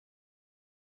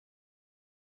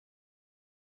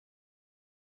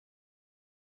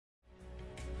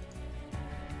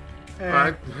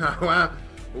Alright.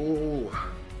 Ooh.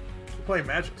 We're playing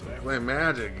Magic today. Playing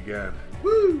Magic again.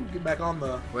 Woo! Get back on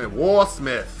the... Playing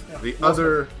Smith, Yeah, the Warsmith.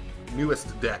 other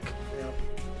newest deck. Yeah.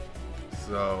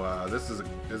 So this is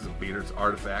a beater. It's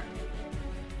Artifact.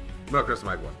 No, Chris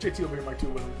Mike one. JT will be Mike 2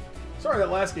 with him. Sorry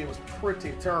that last game was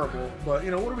pretty terrible, but,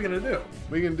 you know, what are we going to do?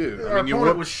 What you can do? Our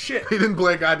opponent was shit. He didn't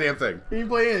play a goddamn thing. He didn't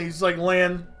play in. He's like,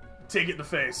 land, take it in the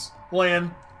face. Land,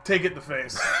 take it in the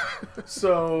face.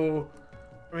 So,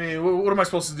 I mean, what am I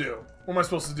supposed to do? What am I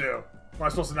supposed to do? Am I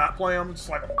supposed to not play him? Just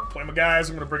like, I'm going to play my guys.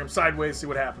 I'm going to bring them sideways, see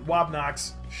what happens. Wob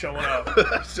Knox showing up.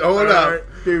 Showing up. Right,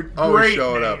 dude, Always great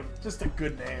showing name. up. Just a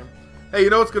good name. Hey,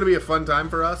 you know what's going to be a fun time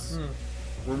for us?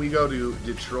 When we go to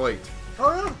Detroit.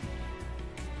 Oh, yeah.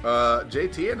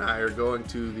 JT and I are going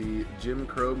to the Jim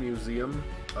Crow Museum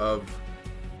of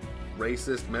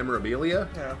Racist Memorabilia.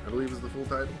 Yeah. I believe is the full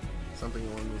title. Something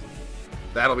along those lines.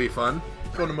 That'll be fun.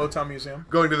 Going to Motown Museum.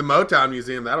 Going to the Motown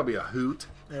Museum. That'll be a hoot.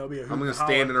 Yeah, it'll be a hoot. I'm going to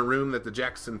stand in a room that the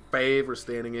Jackson Fave are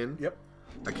standing in. Yep.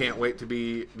 I can't wait to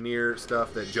be near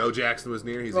stuff that Joe Jackson was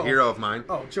near. He's a hero of mine.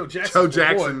 Oh, Joe Jackson. Joe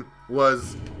Jackson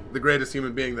was the greatest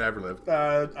human being that ever lived.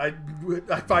 I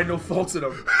find no faults in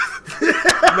him.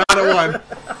 Not a one.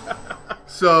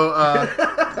 So,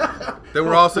 then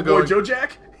we're also going Joe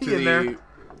Jack? to He in there.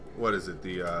 what is it?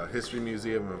 The History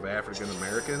Museum of African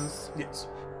Americans. Yes.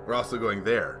 We're also going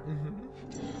there.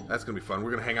 That's going to be fun.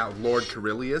 We're going to hang out with Lord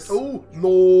Carillius. Oh,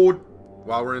 Lord.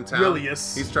 While we're in town.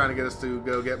 Carillius. He's trying to get us to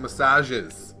go get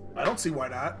massages. I don't see why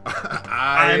not.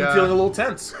 I'm I'm feeling a little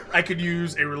tense. I could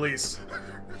use a release.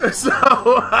 So,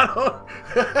 I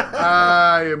don't...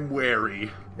 I am wary.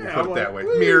 We'll Yeah, put I'm it that like,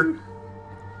 way. woo.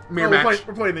 Mirror match.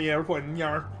 We're playing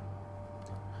Yar.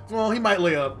 Well, he might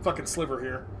lay a fucking sliver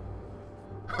here.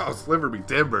 Oh, Sliver be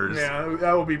timbers. Yeah,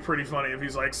 that would be pretty funny if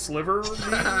he's like, sliver me,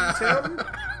 Tim?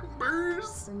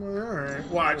 Timbers. Alright.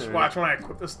 Watch when I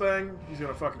equip this thing, he's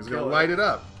gonna fucking He's kill gonna it. light it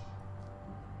up.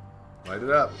 Light it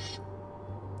up.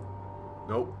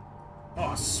 Nope.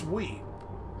 Oh, sweet.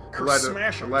 Light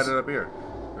Smashers. it up here.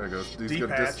 There it goes. He's gonna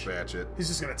D-patch. dispatch it. He's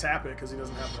just gonna tap it because he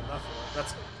doesn't have enough of it.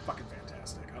 That's fucking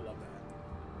fantastic. I love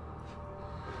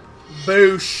that.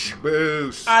 Boosh.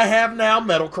 Boosh. I have now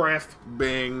Metalcraft.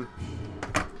 Bing.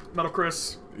 Metal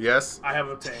Chris, Yes. I have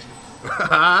obtained.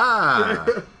 Ah.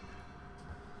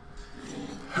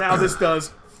 Now this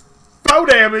does foe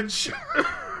damage.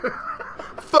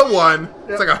 For one.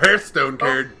 It's like a Hearthstone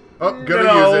card. Oh, gonna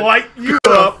Gonna use it. light you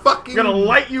Gonna up. fucking Gonna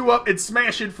light you up and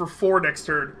smash it for 4 next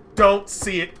turn. Don't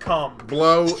see it come.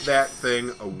 blow that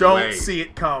thing away. Don't see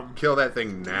it come. Kill that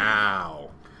thing now.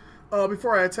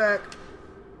 Before I attack,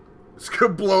 It's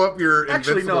gonna blow up your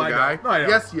Actually, invincible no, I guy. don't. No, I don't.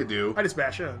 Yes, you do. I just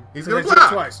bash in. He's And gonna I do it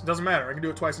block. twice. Doesn't matter. I can do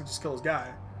it twice and just kill his guy,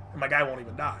 and my guy won't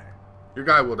even die. Your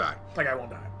guy will die. My guy won't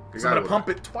die. Because Your I'm guy gonna will pump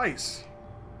die. it twice.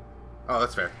 Oh,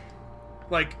 that's fair.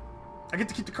 Like, I get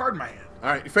to keep the card in my hand. All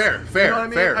right, fair, You fair, know what I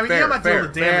mean? fair, I mean, fair, yeah, I'm not fair,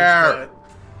 dealing the damage, fair.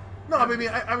 but no,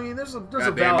 I mean, there's a God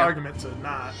valid damn it. argument to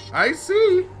not. I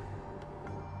see.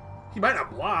 He might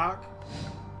not block.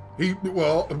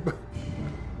 Well, I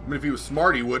mean, if he was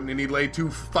smart, he wouldn't, and he'd lay 2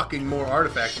 fucking more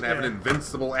artifacts and have an Yeah.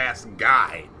 invincible ass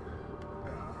guy.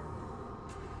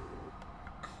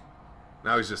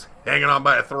 Now he's just hanging on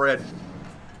by a thread.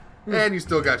 And you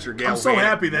still got your Galvanic I'm so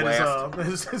happy that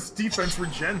Blast. his defense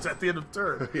regens at the end of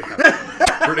turn.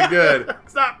 Yeah, pretty good.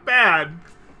 It's not bad.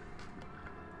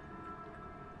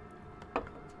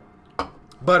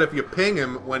 But if you ping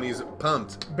him when he's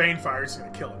pumped, Banefire's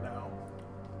gonna kill him now.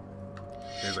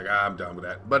 he's like, I'm done with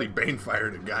that. But he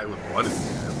Banefired a guy with one in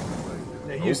his hand.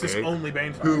 Yeah, he used his Okay. only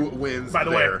Banefire. Who wins By the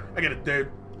there? way, I get it,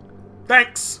 dude.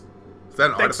 Thanks. Is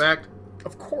that an Thanks. artifact?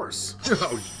 Of course.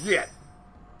 Oh, shit.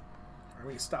 Alright,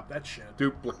 we can stop that shit.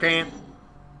 Duplicant.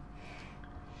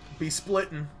 Be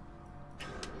splitting.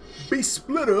 Be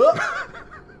split up.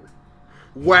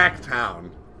 Whacktown.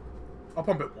 I'll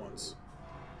pump it once.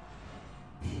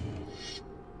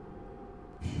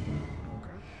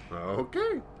 Okay.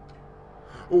 Okay.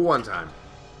 One time.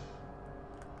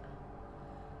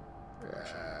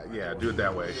 Yeah, do it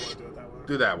that way. You want to do it that way?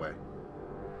 Do that way.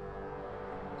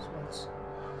 So once.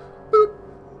 Boop.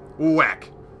 Whack.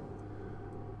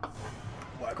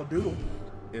 Whackle doodle.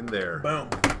 In there. Boom.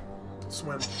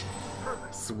 Swim.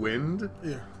 Swind?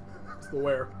 Yeah. It's the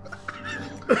wear.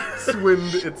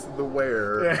 Swind, it's the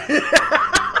wear. Yeah.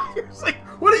 It's like,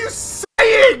 what are you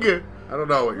saying? I don't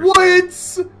know what you're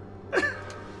saying. What?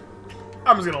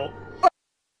 I'm just gonna.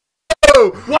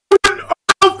 Oh! Why wouldn't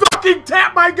auto fucking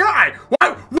tap my guy? Why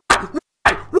wouldn't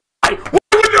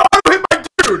it auto hit my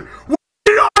dude? Why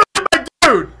did it auto hit my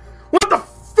dude? What the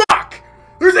fuck?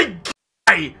 There's a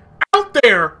guy out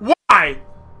there. Why?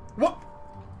 What?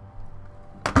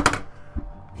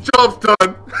 Joel 12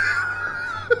 ton.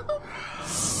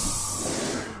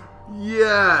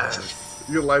 Yes.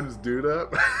 You gonna line this dude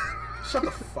up? Shut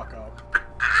the fuck up.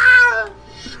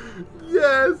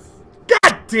 Yes.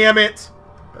 God damn it.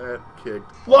 That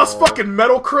kicked. Lost all. fucking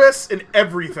Metal Chris and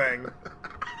everything.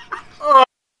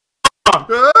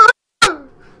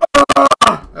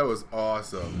 That was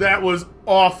awesome. That was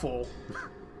awful.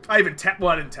 I even tapped. Well,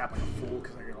 I didn't tap like a fool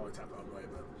because I can only tap that way.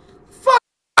 But fuck!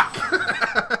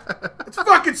 It's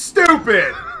fucking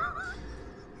stupid.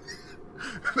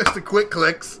 That's the quick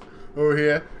clicks over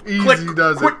here. Easy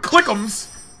does quick it. click'ems.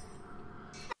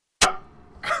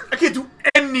 I can't do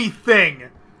anything.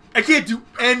 I can't do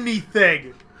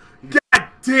anything. God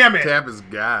damn it. Tap his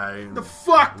guy. The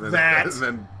fuck and then, that. And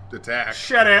then attack.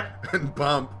 Shut up. And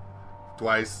bump.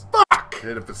 Twice. Fuck.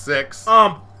 Hit it for 6.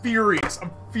 I'm furious.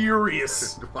 I'm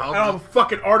furious. Well, I don't have a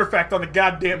fucking artifact on the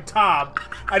goddamn top.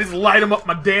 I just light him up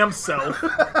my damn self.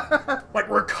 Like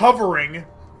recovering.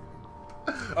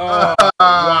 Oh,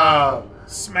 wow.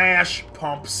 Smash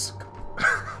pumps.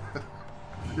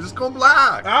 You're just going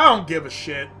block. I don't give a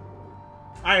shit.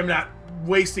 I am not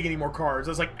wasting any more cards.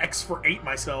 I was like X for 8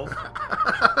 myself.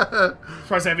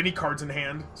 Surprised I have any cards in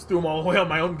hand. Just threw them all away on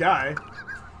my own guy.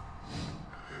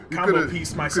 Combo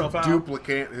pieced myself out.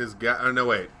 Duplicate his guy. Oh, no,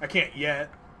 wait. I can't yet.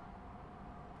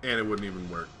 And it wouldn't even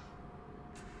work.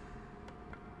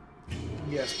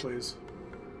 Yes, please.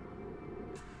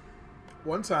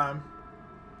 One time.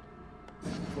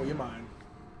 For your mind.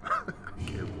 I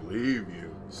can't believe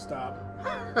you. Stop.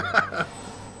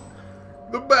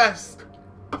 The best.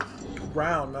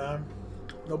 Round, man.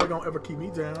 Nobody gonna ever keep me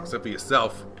down. Except for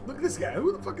yourself. Look at this guy.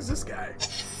 Who the fuck is this guy?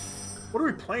 What are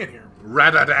we playing here?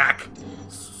 Radadak.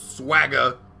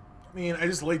 Swagger. I mean, I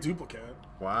just lay duplicate.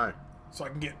 Why? So I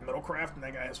can get Middlecraft and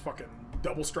that guy has fucking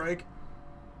double strike.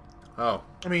 Oh.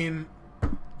 I mean,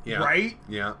 Yeah. right?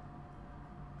 Yeah.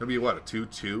 It'll be what, a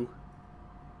 2/2?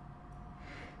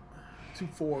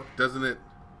 2/4. Doesn't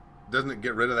it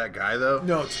get rid of that guy though?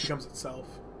 No, it becomes itself.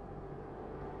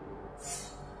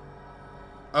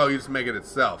 Oh, you just make it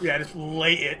itself. Yeah, I just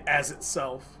lay it as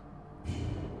itself.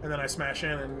 And then I smash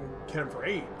in and hit him for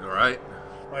 8. Alright.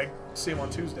 Like, see him on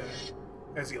Tuesday.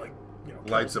 As he, like, you know,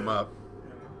 Lights kills him it. up.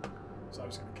 Yeah. So I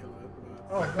was gonna kill it.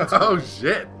 But, oh, that's Oh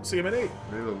shit. see him at 8.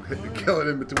 Maybe it'll kill it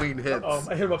in between hits. Oh,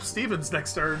 I hit him up Stevens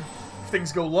next turn. If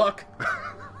things go luck.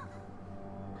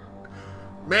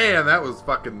 Man, that was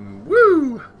fucking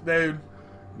woo. Dude,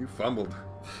 You fumbled.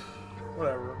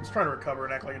 whatever. I was trying to recover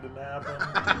and act like it didn't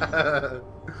happen.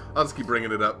 I'll just keep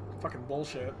bringing it up. Fucking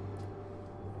bullshit.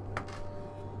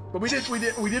 But we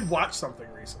did watch something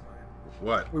recently.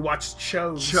 What? We watched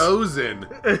shows. Chosen.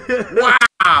 Wow.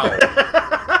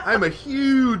 I'm a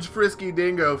huge Frisky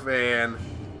Dingo fan.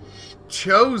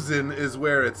 Chosen is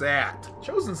where it's at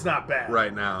Chosen's not bad.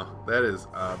 right now. That is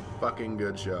a fucking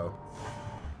good show.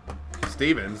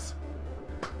 Stevens.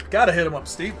 Gotta hit him up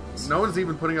Stevens. No one's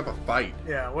even putting up a fight.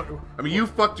 Yeah, what? I mean, you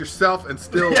fucked yourself and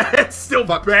still Yeah, it's still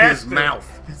fucked bashed his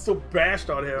mouth. It's still bashed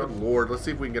on him. Good lord, let's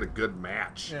see if we can get a good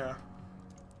match. Yeah.